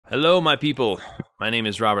Hello, my people. My name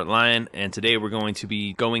is Robert Lyon, and today we're going to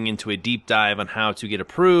be going into a deep dive on how to get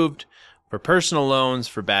approved for personal loans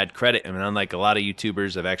for bad credit. And unlike a lot of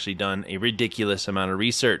YouTubers, I've actually done a ridiculous amount of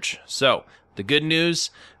research. So, the good news,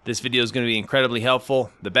 this video is going to be incredibly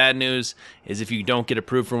helpful. The bad news is if you don't get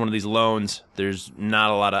approved for one of these loans, there's not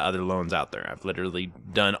a lot of other loans out there. I've literally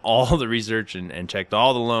done all the research and checked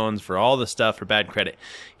all the loans for all the stuff for bad credit.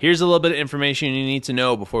 Here's a little bit of information you need to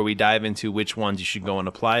know before we dive into which ones you should go and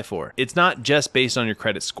apply for. It's not just based on your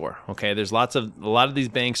credit score, okay? There's a lot of these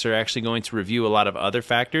banks are actually going to review a lot of other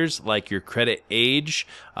factors like your credit age,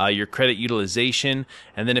 your credit utilization,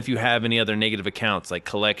 and then if you have any other negative accounts like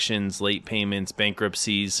collections, late payments,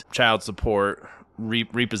 bankruptcies, child support,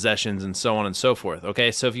 repossessions, and so on and so forth.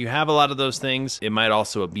 Okay, so if you have a lot of those things, it might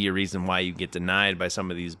also be a reason why you get denied by some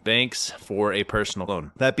of these banks for a personal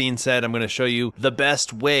loan. That being said, I'm going to show you the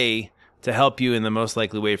best way to help you in the most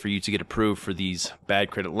likely way for you to get approved for these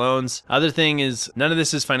bad credit loans. Other thing is, none of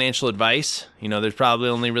this is financial advice. You know, there's probably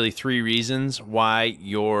only really 3 reasons why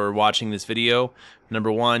you're watching this video.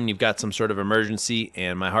 Number 1, you've got some sort of emergency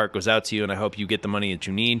and my heart goes out to you and I hope you get the money that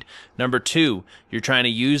you need. Number 2, you're trying to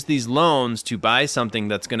use these loans to buy something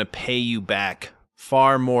that's going to pay you back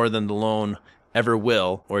far more than the loan ever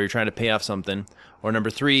will, or you're trying to pay off something. Or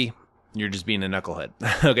number 3, you're just being a knucklehead.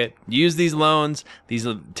 Okay, use these loans. These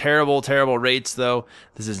are terrible, terrible rates though.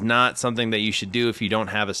 This is not something that you should do if you don't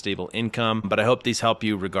have a stable income, but I hope these help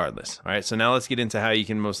you regardless. All right, so now let's get into how you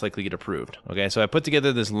can most likely get approved. Okay, so I put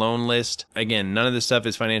together this loan list. Again, none of this stuff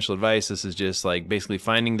is financial advice. This is just like basically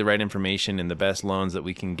finding the right information and the best loans that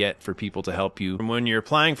we can get for people to help you. When you're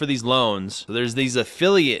applying for these loans, so there's these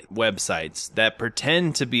affiliate websites that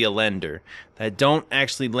pretend to be a lender that don't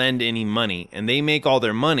actually lend any money, and they make all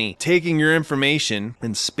their money taking your information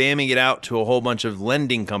and spamming it out to a whole bunch of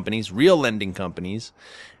lending companies, real lending companies,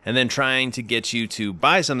 and then trying to get you to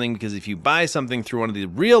buy something, because if you buy something through one of the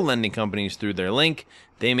real lending companies through their link,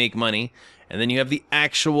 they make money. And then you have the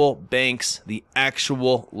actual banks, the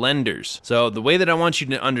actual lenders. So the way that I want you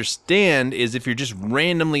to understand is if you're just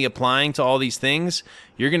randomly applying to all these things,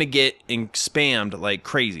 you're going to get spammed like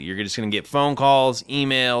crazy. You're just going to get phone calls,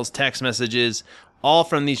 emails, text messages, all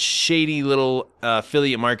from these shady little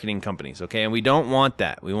affiliate marketing companies, okay? And we don't want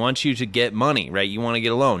that. We want you to get money, right? You want to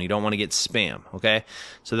get a loan. You don't want to get spam, okay?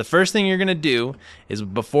 So the first thing you're going to do is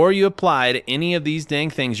before you apply to any of these dang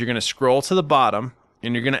things, you're going to scroll to the bottom,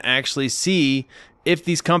 and you're going to actually see if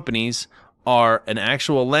these companies are an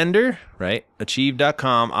actual lender, right?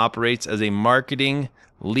 Achieve.com operates as a marketing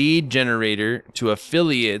lead generator to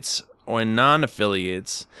affiliates or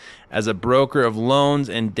non-affiliates as a broker of loans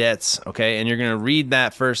and debts, okay? And you're going to read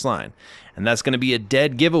that first line. And that's going to be a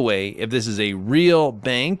dead giveaway if this is a real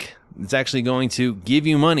bank that's actually going to give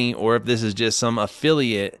you money, or if this is just some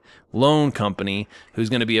affiliate loan company who's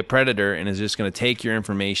going to be a predator and is just going to take your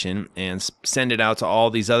information and send it out to all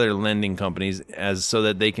these other lending companies so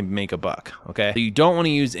that they can make a buck, okay? So you don't want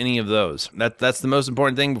to use any of those. That's the most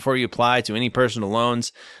important thing before you apply to any personal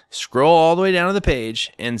loans. Scroll all the way down to the page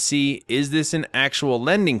and see, is this an actual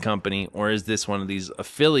lending company, or is this one of these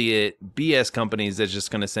affiliate BS companies that's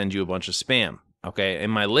just going to send you a bunch of spam? Okay, in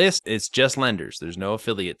my list, it's just lenders. There's no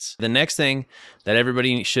affiliates. The next thing that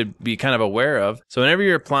everybody should be kind of aware of, so whenever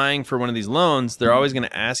you're applying for one of these loans, they're always going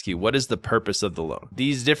to ask you, what is the purpose of the loan?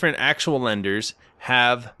 These different actual lenders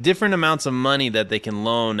have different amounts of money that they can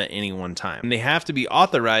loan at any one time. And they have to be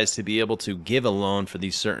authorized to be able to give a loan for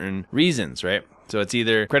these certain reasons, right? So it's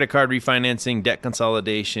either credit card refinancing, debt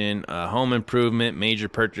consolidation, home improvement, major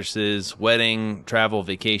purchases, wedding, travel,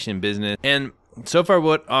 vacation, business. And so far,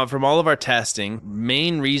 from all of our testing,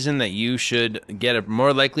 main reason that you should get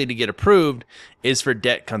more likely to get approved is for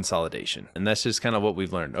debt consolidation. And that's just kind of what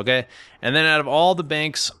we've learned, okay? And then out of all the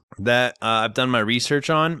banks that I've done my research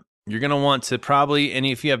on, you're going to want to probably, and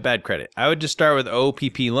if you have bad credit, I would just start with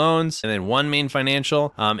OPP loans and then One Main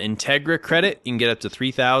Financial. Integra Credit, you can get up to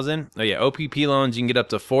 $3,000. Oh yeah, OPP loans, you can get up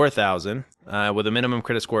to $4,000 with a minimum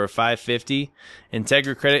credit score of 550.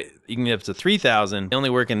 Integra Credit, you can get up to $3,000. They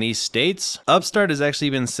only work in these states. Upstart has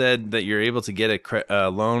actually been said that you're able to get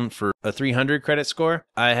a loan for a 300 credit score.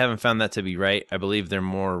 I haven't found that to be right. I believe they're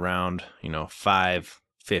more around,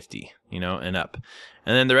 550, and up.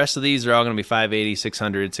 And then the rest of these are all going to be 580,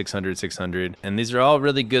 600, 600, 600. And these are all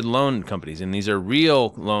really good loan companies. And these are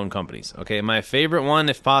real loan companies. Okay, my favorite one,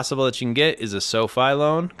 if possible, that you can get is a SoFi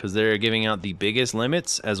loan, because they're giving out the biggest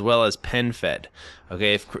limits, as well as PenFed.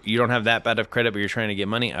 Okay, if you don't have that bad of credit, but you're trying to get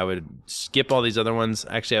money, I would skip all these other ones.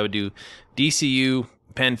 Actually, I would do DCU,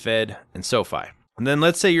 PenFed, and SoFi. And then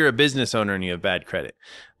let's say you're a business owner and you have bad credit.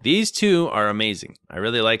 These two are amazing. I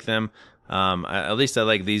really like them. At least I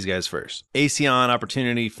like these guys first. Aeson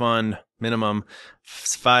Opportunity Fund, minimum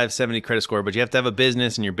 570 credit score, but you have to have a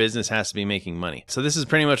business and your business has to be making money. So this is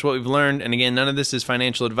pretty much what we've learned. And again, none of this is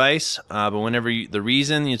financial advice, but whenever the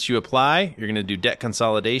reason that you apply, you're going to do debt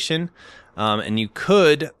consolidation. And you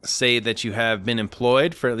could say that you have been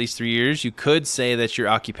employed for at least 3 years. You could say that your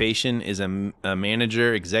occupation is a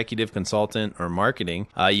manager, executive, consultant, or marketing.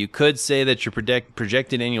 You could say that your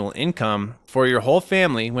projected annual income for your whole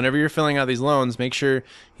family, whenever you're filling out these loans, make sure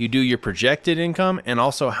you do your projected income and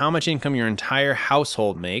also how much income your entire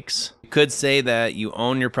household makes. You could say that you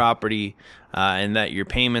own your property and that your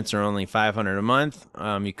payments are only $500 a month.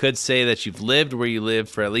 You could say that you've lived where you live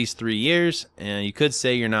for at least 3 years, and you could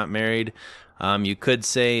say you're not married. You could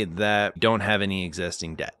say that you don't have any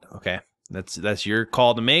existing debt. Okay, that's your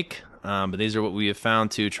call to make. But these are what we have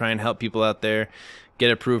found to try and help people out there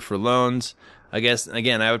get approved for loans. I guess,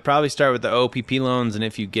 again, I would probably start with the OPP loans, and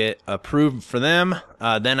if you get approved for them,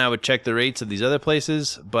 then I would check the rates of these other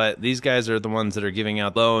places. But these guys are the ones that are giving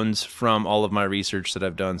out loans from all of my research that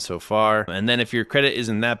I've done so far. And then if your credit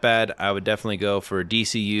isn't that bad, I would definitely go for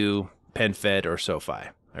DCU, PenFed, or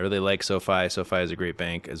SoFi. I really like SoFi. SoFi is a great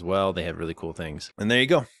bank as well. They have really cool things. And there you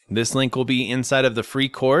go. This link will be inside of the free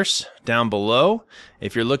course down below.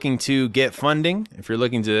 If you're looking to get funding, if you're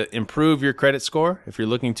looking to improve your credit score, if you're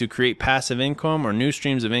looking to create passive income or new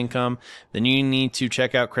streams of income, then you need to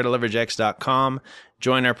check out creditleveragex.com,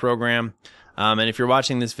 join our program. And if you're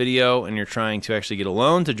watching this video and you're trying to actually get a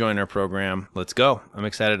loan to join our program, let's go. I'm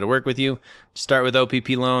excited to work with you. Start with OPP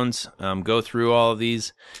loans, go through all of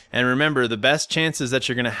these. And remember, the best chances that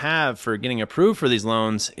you're going to have for getting approved for these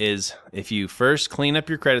loans is if you first clean up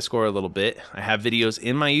your credit score a little bit. I have videos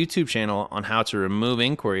in my YouTube channel on how to remove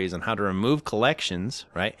inquiries, on how to remove collections,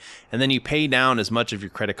 right? And then you pay down as much of your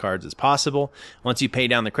credit cards as possible. Once you pay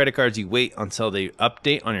down the credit cards, you wait until they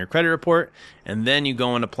update on your credit report, and then you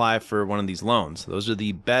go and apply for one of these loans. Those are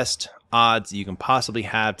the best odds you can possibly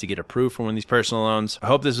have to get approved for one of these personal loans. I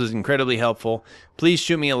hope this was incredibly helpful. Please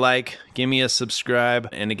shoot me a like, give me a subscribe,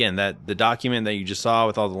 and again, the document that you just saw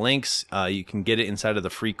with all the links, you can get it inside of the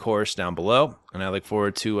free course down below, and I look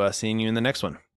forward to seeing you in the next one.